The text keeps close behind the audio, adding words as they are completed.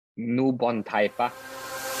นูบอลไทยปะ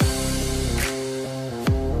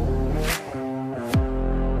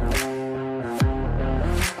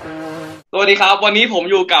สวัสดีครับวันนี้ผม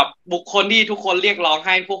อยู่กับบุคคลที่ทุกคนเรียกร้องใ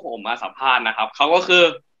ห้พวกผมมาสัมภาษณ์นะครับเขาก็คือ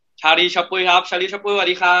ชาลีชับปุ้ยครับชาลีชับปุ้ยสวัส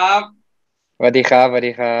ดีครับสวัสดีครับสวัส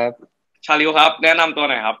ดีครับ ชาลีครับแนะนำตัว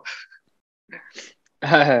หน่อยครับ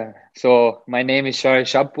so my name is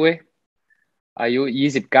Chappuis อายุ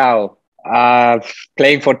29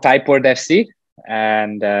 playing for Thai Port FC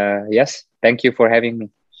and yes thank you for having me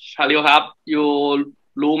ชาลีครับอยู่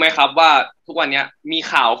รู้ไหมครับว่าทุกวันนี้มี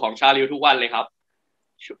ข่าวของชาลีทุกวันเลยครับ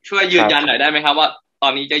ช่วยยืนยันหน่อยได้ไหมครับว่าตอ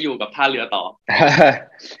นนี้จะอยู่กับท่าเรือต่อ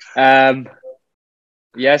um,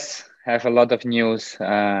 yes have a lot of news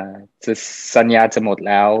จะสัญญาจะหมด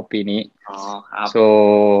แล้วปีนี้อ๋อครับ so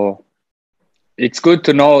it's good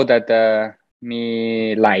to know that มี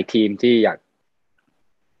หลายทีมที่อยาก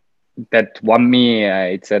that want me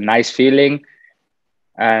it's a nice feeling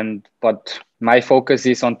but my focus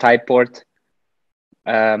is on Thai Port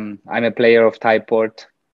I'm a player of Thai Port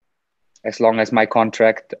as long as my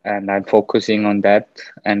contract and I'm focusing on that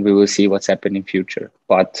and we will see what's happening in future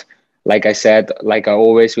but like I said like I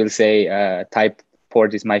always will say Thai Port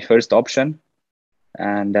is my first option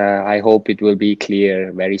and I hope it will be clear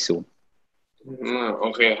very soon โอ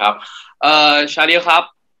เคครับชาลีครับ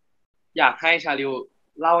อยากให้ชาลี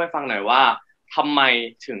เล่าให้ฟังหน่อยว่าทำไม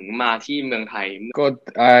ถึงมาที่เมืองไทยก็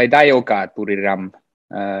ได้โอกาสบุรีรัมย์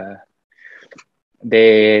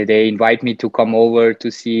they invite me to come over to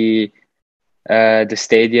see the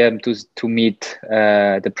stadium to meet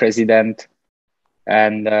the president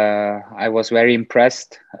and I was very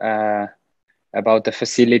impressed about the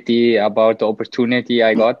facility about the opportunity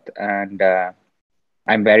I got and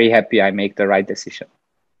I'm very happy I make the right decision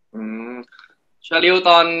อืมชาลิว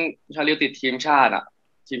ตอนชาลิวติดทีมชาติอ่ะ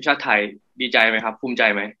ทีมชาติไทยดีใจไหมครับภูมิใจ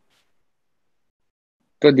ไหม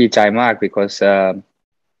ก็ดีใจมาก because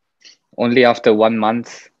only after 1 month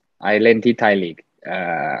I เล่นที่ Thai League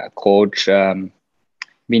coach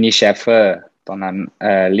Mini Schäfer ตอนนั้น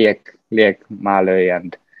เรียกมาเลย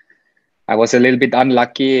and I was a little bit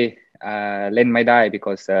unlucky เล่นไม่ได้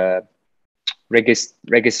because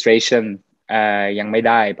registration ยังไม่ไ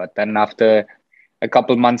ด้ but then after a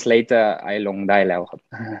couple months later I ลงได้แล้วครับ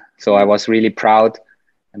so I was really proud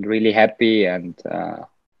and really happy and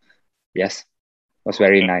yes it was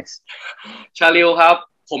very nice ชาลิวครับ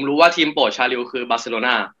ผมรู้ว่าทีมโปรดชาลิวคือบาร์เซโลน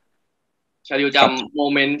าชาลิวจำโม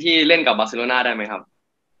เมนต์ที่เล่นกับบาร์เซโลนาได้ไหมครับ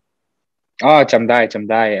จำไ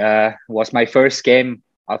ด้ was my first game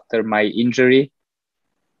after my injury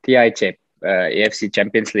ที่ไอเจ็บAFC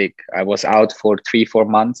Champions League I was out for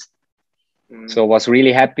 3-4 months so I was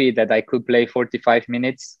really happy that I could play 45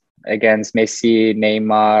 minutes against Messi,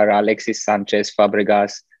 Neymar, Alexis Sanchez,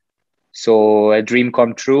 Fabregas so a dream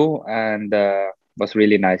come true and was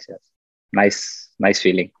really nice yes. nice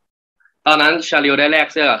feeling ตอนนั้นชาลิวได้แลก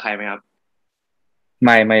เสื้อกับใครไหมครับไ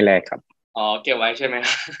ม่แลกครับอ๋อเก็บไว้ใช่ไหม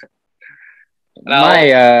ไม่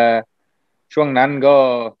ช่วงนั้นก็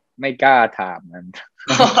ไม่กล้าถาม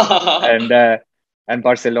and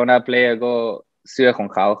Barcelona player ก็เสื้อของ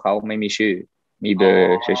เขาไม่มีชื่อมีเบอ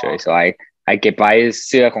ร์เฉยๆ so I เก็บไว้เ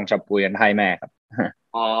สื้อของชับปุยให้แม่ครับ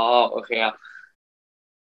อ๋อโอเคครับ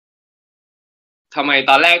ทำไม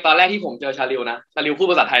ตอนแรกที่ผมเจอชาลิวนะชาลิวพูด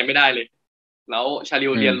ภาษาไทยไม่ได้เลยแล้วชาลิ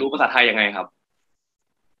วเรียนรู้ภาษาไทยยังไงครับ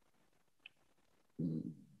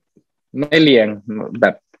ไม่เรียนแบ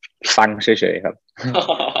บฟังเฉยๆครับ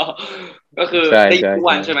ก็คือได้ทุก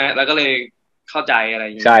วันใช่ไหมแล้วก็เลยเข้าใจอะไรอ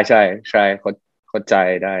ย่างนี้ใช่เข้าใจ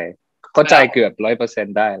ได้เข้าใจเกือบ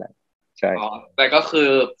100%ได้แหละใช่แต่ก็คือ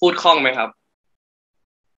พูดคล่องไหมครับ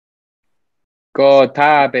ก็ถ้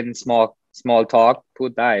าเป็น small talk พู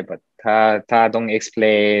ดได้ but ถ้าต้อง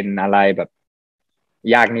explain อะไรแบบ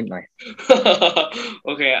ยากนิดหน่อย โอ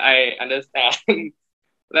เค I understand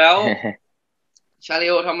แล้วชาลิ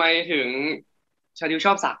วทำไมถึงชาลิวช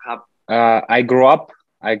อบสักครับI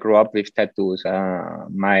grew up with tattoos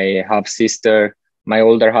my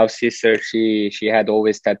older half sister she had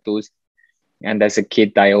always tattoos and as a kid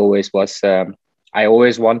I always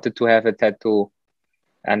wanted to have a tattoo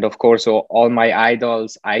and of course all my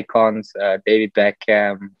idols icons David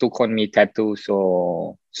Beckham ทุกคนมี tattoo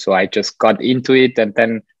so I just got into it and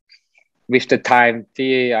then with the time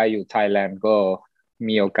ที่อยู่ Thailand ก็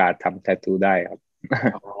มีโอกาสทำ tattoo ได้ครับ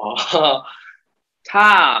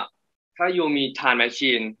ถ้ายูมี time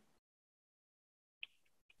machine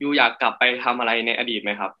ยูอยากกลับไปทำอะไรในอดีตไห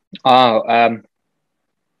มครับ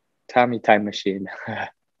ถ้ามี time machine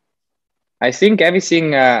I think everything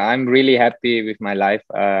I'm really happy with my life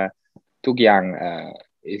ทุกอย่าง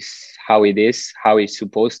is how it is how it's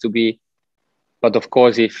supposed to be but of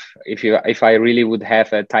course if I really would have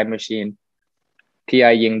a time machine ที่ไอ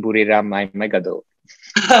ยิงบุรีรัมย์ไอไม่กระโดด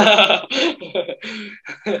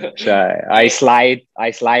ใช่ I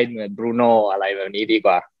slide เหมือนบรูโน่อะไรแบบนี้ดีก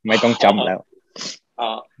ว่าไม่ต้องจำแล้ว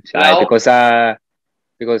ใช่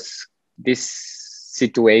because this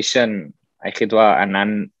situation ไอคิดว่าอันนั้น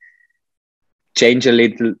change a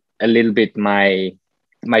little bit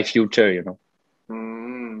my future you know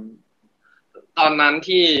ตอนนั้น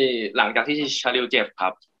ที่หลังจากที่ชาลิวเจ็บครั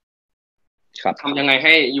บทำยังไงใ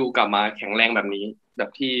ห้อยู่กลับมาแข็งแรงแบบนี้แบบ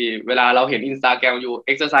ที่เวลาเราเห็น Instagram อยู่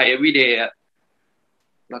exercise every day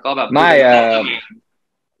แล้วก็แบบไม่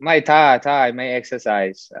ถ้าไม่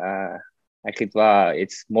exercise I คิดว่า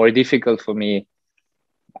it's more difficult for me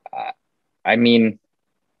I mean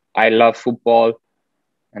I love football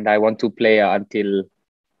and I want to play until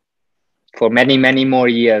for many more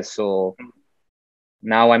years so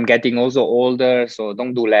now I'm getting also older so ต้อง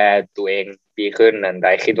ดูแลตัวเองดีขึ้น and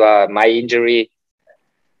I คิดว่า my injury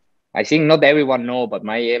I think not everyone know but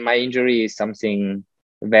my injury is something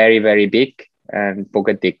very big and ปก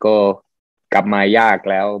ติก็กลับมายาก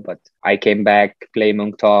แล้ว but I came back play เมือ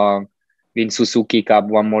งทอง win Suzuki Cup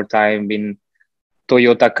one more time win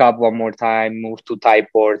Toyota Cup one more time move to Thai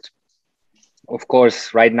Port of course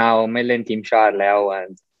right now ไม่เล่นทีมชาติแล้ว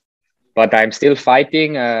and but I'm still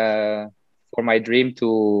fighting for my dream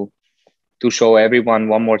to show everyone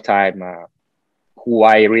one more time who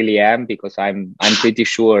I really am because I'm pretty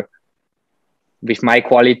sure with my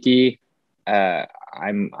quality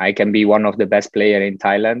I can be one of the best player in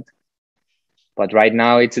Thailand but right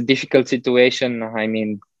now it's a difficult situation I mean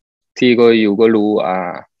ที่ก็อยู่ก็รู้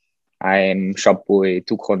I'm Chappuis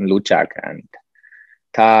ทุกคนรู้จัก and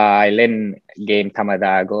ถ้าเล่นเกมธรรมด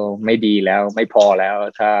าก็ไม่ดีแล้วไม่พอแล้ว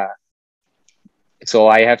ถ้าSo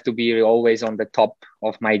I have to be always on the top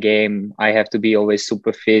of my game. I have to be always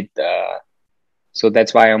super fit. So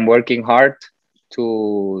that's why I'm working hard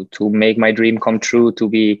to make my dream come true, to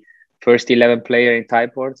be first 11 player in Thai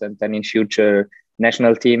Ports and then in future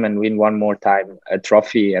national team and win one more time a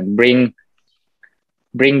trophy and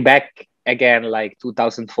bring back again like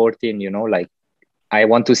 2014, you know, like I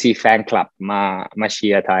want to see fan club มาเชี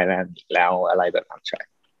ยร์ Thailand อีกแล้วอะไรแบบนั้นใช่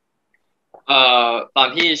ตอน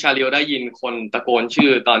ที่ชาลิวได้ยินคนตะโกนชื่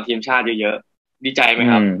อตอนทีมชาติเยอะๆดีใจไหม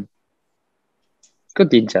ครับก็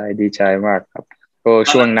ดีใจมากครับก็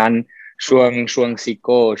ช่วงนั้นช่วงซิโ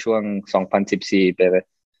ก้ช่วง2014เป็น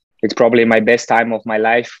it's probably my best time of my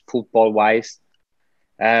life football wise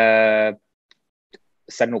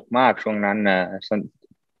สนุกมากช่วงนั้น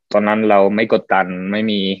ตอนนั้นเราไม่กดดัน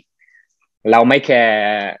เราไม่แคร์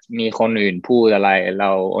มีคนอื่นพูดอะไรเร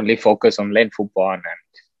า only focus on เล่นฟุตบอลนะ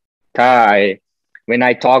ถ้า when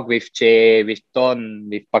I talk with Jay with ต้น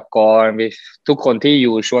with ปกรณ์ with ทุกคนที่อ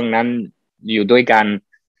ยู่ช่วงนั้นอยู่ด้วยกัน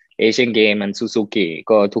Asian Game and Suzuki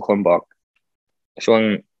ก็ทุกคนบอกช่วง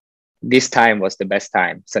this time was the best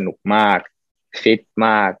time สนุกมาก fit ม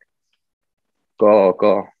าก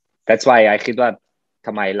ก็ that's why I คิดว่าท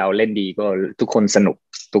ำไมเราเล่นดีก็ทุกคนสนุก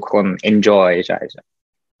ทุกคน enjoy ใช่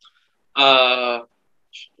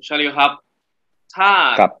ชาลิวครับถ้า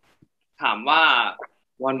ถามว่า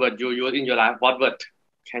one word you use in your life what word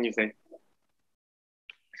can you say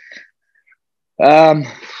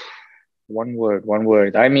one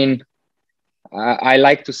word I mean I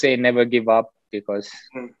like to say never give up because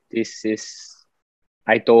this is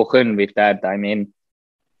Iโตขึ้น with that I mean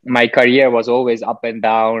my career was always up and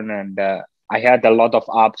down and I had a lot of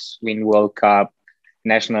ups win World Cup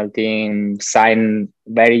national team sign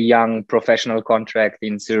very young professional contract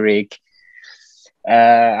in Zurich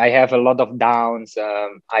I have a lot of downs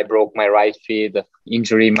I broke my right foot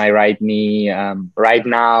injury my right knee right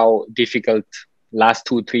now difficult last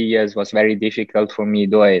 2-3 years was very difficult for me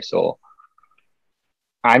ด้วยso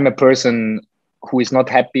I'm a person who is not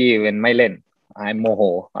happy when ไม่เล่นI'm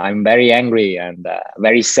moho I'm very angry and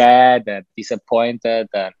very sad and disappointed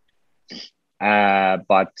and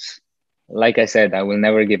but like I said I will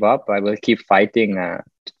never give up I will keep fighting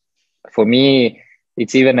for me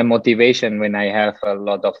it's even a motivation when I have a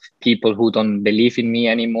lot of people who don't believe in me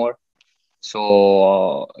anymore so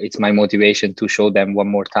it's my motivation to show them one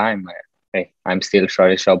more time hey I'm still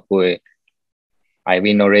Chappuis I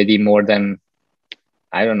win already more than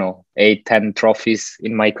I don't know 8-10 trophies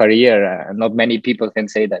in my career not many people can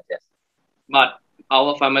say that yes but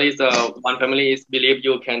our family is one family is believe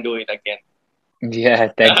you can do it again yeah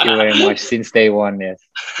thank you very much since day one yes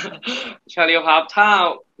ชาลิวครับถ้า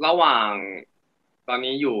ระหว่างตอน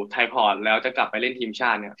นี้อยู่ไทยพอร์ตแล้วจะกลับไปเล่นทีมช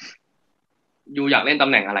าติเนี่ยอยู่อยากเล่นตำ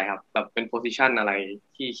แหน่งอะไรครับแบบเป็นโพซิชันอะไร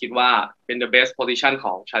ที่คิดว่าเป็น the best position ข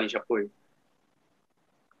องชาลิว Chappuis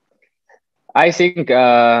I think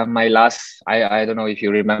my last, I don't know if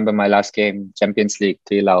you remember my last game, Champions League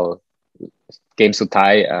ที่เราเกมสุดท้า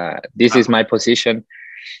ย this is my position.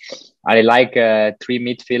 I like three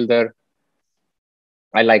midfielder.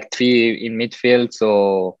 I like three in midfield, so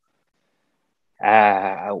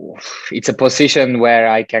it's a position where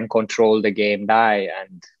I can control the game ได้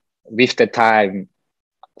and with the time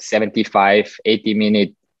 75 80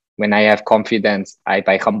 minutes when I have confidence ไป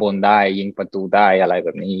ข้างบนได้ยิงประตูได้อะไรแบ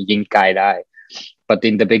บนี้ยิงไกลได้ but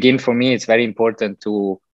in the beginning for me it's very important to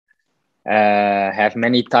have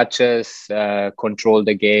many touches control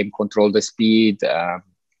the game control the speed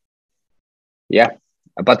yeah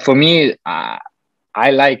but for me I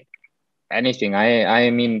like anything I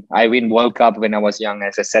mean I win World Cup when I was young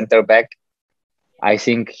as a center back I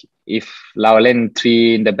think if เราเล่น three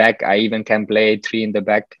in the back I even can play three in the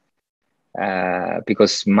back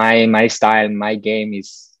because my style my game is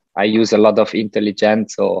I use a lot of intelligence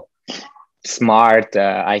so smart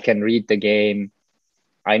I can read the game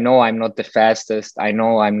I know I'm not the fastest I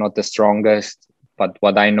know I'm not the strongest but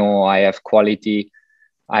what I know I have quality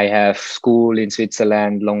I have school in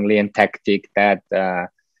Switzerland long line tactic that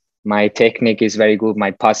my technique is very good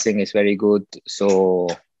my passing is very good so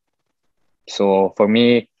for me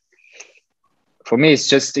it's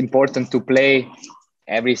just important to play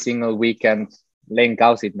every single weekend เล่น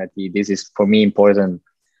90 นาที this is for me important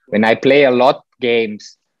when I play a lot games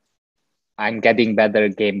I'm getting better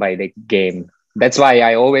game by the game that's why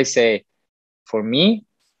I always say for me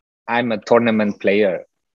I'm a tournament player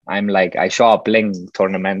I'm like I show up playing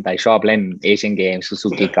tournament I show up playing Asian Games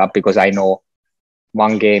Suzuki Cup because I know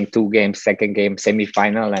one game two games second game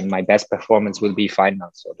semi-final and my best performance will be final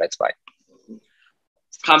so that's why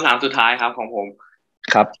คำถามสุดท้ายครับของผม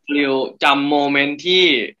ครับชาลิวจำโมเมนต์ที่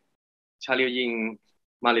ชาลิวยิง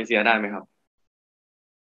มาเลเซียได้ไหมครับ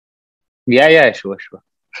yeah sure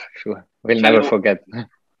we'll never forget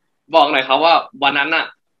บอกหน่อยครับว่าวันนั้นน่ะ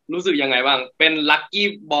รู้สึกยังไงบ้างเป็นลัคกี้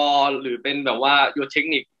บอลหรือเป็นแบบว่า your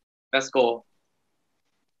technique let's go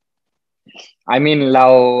I mean เรา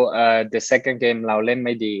the second game เราเล่นไ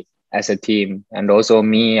ม่ดี as a team and also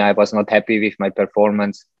me I was not happy with my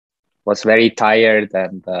performance was very tired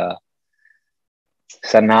and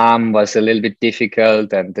Sanam was a little bit difficult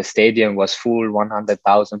and the stadium was full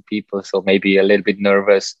 100,000 people so maybe a little bit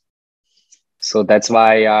nervous so that's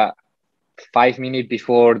why 5 minutes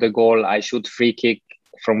before the goal I shoot free kick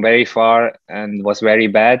from very far and was very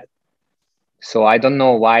bad so I don't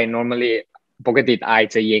know why normally ปกติอาย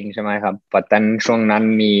จะยิงใช่ไหมครับ but then ช่วงนั้น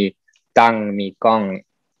มีตั้งมีกล้อง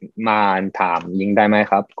มาถามยิงได้ไหม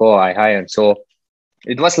ครับก็ I hired so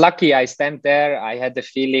it was lucky I stand there I had the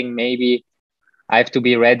feeling maybe I have to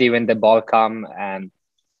be ready when the ball come and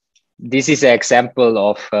this is an example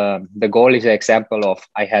of the goal is an example of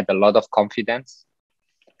I had a lot of confidence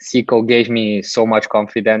Zico gave me so much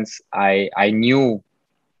confidence I knew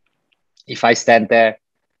if I stand there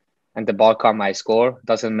and the ball come I score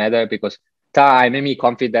doesn't matter because ถ้า I ไม่มี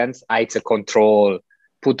confidence Iจะ control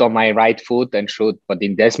put on my right foot and shoot but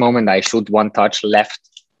in this moment I shoot one touch left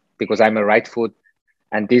because I'm a right foot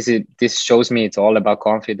and this shows me it's all about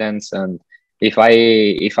confidence and if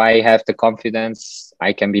I have the confidence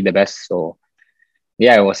I can be the best so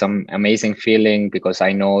yeah it was some amazing feeling because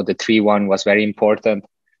I know the 3-1 was very important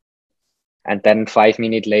and then 5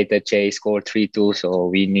 minutes later Jay scored 3-2 so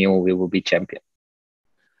we knew we would be champion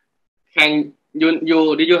Can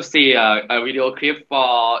did you see a video clip for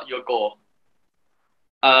your goal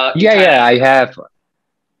yeah I have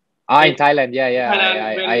in Thailand yeah Thailand,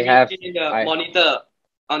 I have the monitor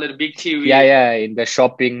on the big TV yeah in the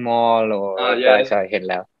shopping mall or ใช่เห็น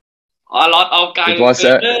แล้ว a lot of guys it was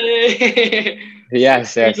yes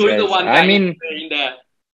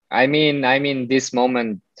I mean this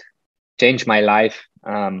moment changed my life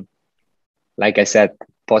like I said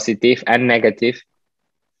positive and negative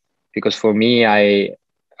because for me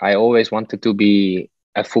I always wanted to be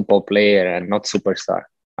a football player and not superstar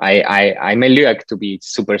I may look to be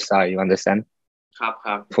superstar you understand ครั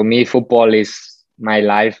บ for me football is my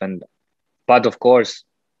life and but of course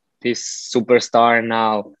this superstar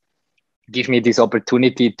now give me this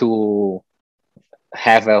opportunity to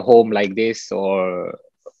have a home like this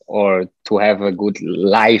or to have a good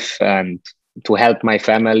life and to help my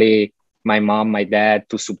family my mom my dad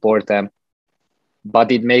to support them but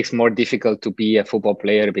it makes more difficult to be a football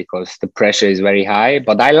player because the pressure is very high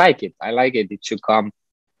but I like it it should come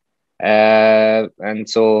and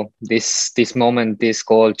so this moment this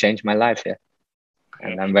goal changed my life yeah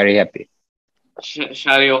and I'm very happy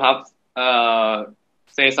Charyl ครับ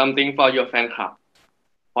say something for your fan club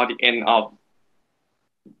for the end of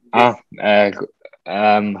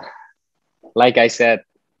like I said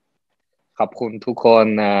อบคุณทุกคน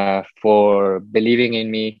for believing in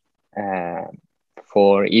me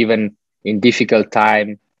for even in difficult time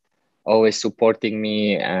always supporting me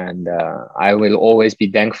and I will always be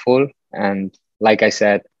thankful and like I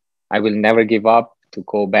said I will never give up to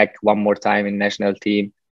go back one more time in national team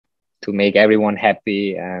to make everyone happy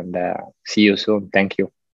and see you soon thank you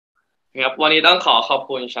ครับวันนี้ต้องขอบ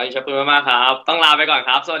คุณชัยชัยปุ้ยมากๆครับต้องลาไปก่อนค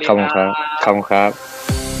รับสวัสดีครัขอบคุณครับ